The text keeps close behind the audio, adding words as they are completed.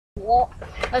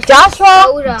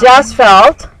Joshua just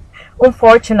felt,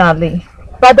 unfortunately.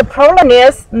 But the problem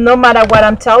is, no matter what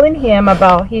I'm telling him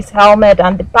about his helmet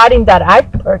and the padding that I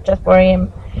purchased for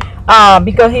him,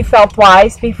 because he fell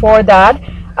twice before that,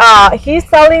 he's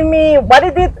telling me, what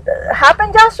did it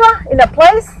happen, Joshua, in a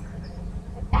place?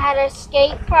 At a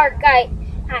skate park, I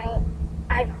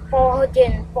fought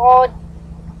and fought.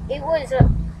 It was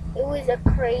a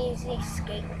crazy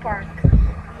skate park.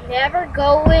 Never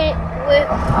go with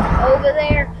over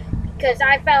there because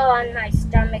I fell on my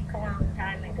stomach a long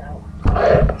time ago.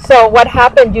 So what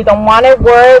happened? You don't want to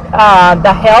wear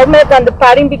the helmet and the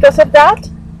padding because of that?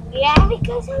 Yeah,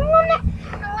 because I'm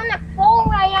gonna fall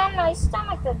right on my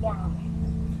stomach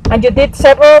again. And you did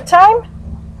several times?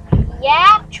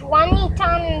 Yeah, 20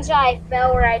 times I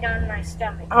fell right on my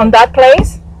stomach. On that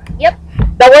place? Yep.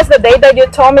 That was the day that you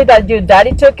told me that your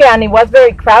daddy took it and it was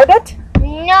very crowded?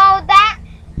 No,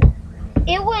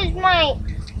 it was my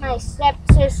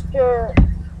stepsister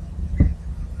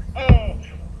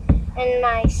and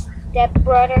my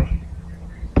stepbrother.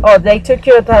 Oh, they took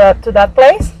you to that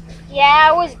place? Yeah,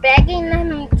 I was begging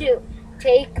them to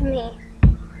take me.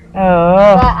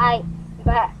 Oh.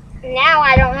 But now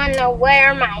I don't want to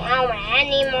wear my helmet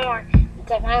anymore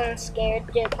because I'm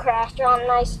scared to crash on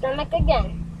my stomach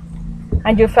again.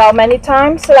 And you fell many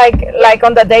times, like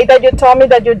on the day that you told me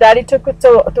that your daddy took you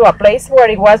to a place where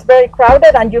it was very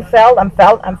crowded, and you fell and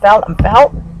fell and fell and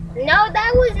fell? No,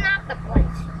 that was not the place.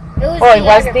 It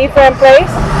was different place?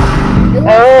 It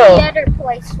was the other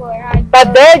place where I.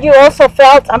 But there you also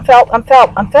felt and felt and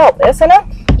felt and felt, isn't it?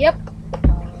 Yep.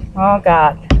 Oh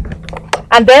God.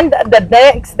 And then the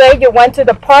next day you went to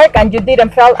the park and you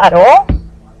didn't fell at all?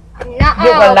 No,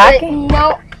 you were lucky?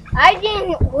 No, I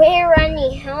didn't wear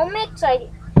any helmets. I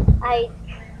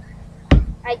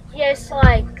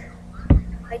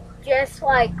just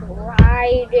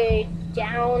ride it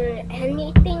down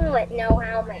anything with no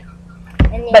helmet.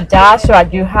 But Joshua,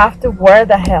 you have to wear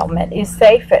the helmet. It's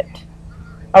safe.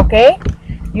 Okay?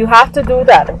 You have to do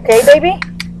that. Okay, baby?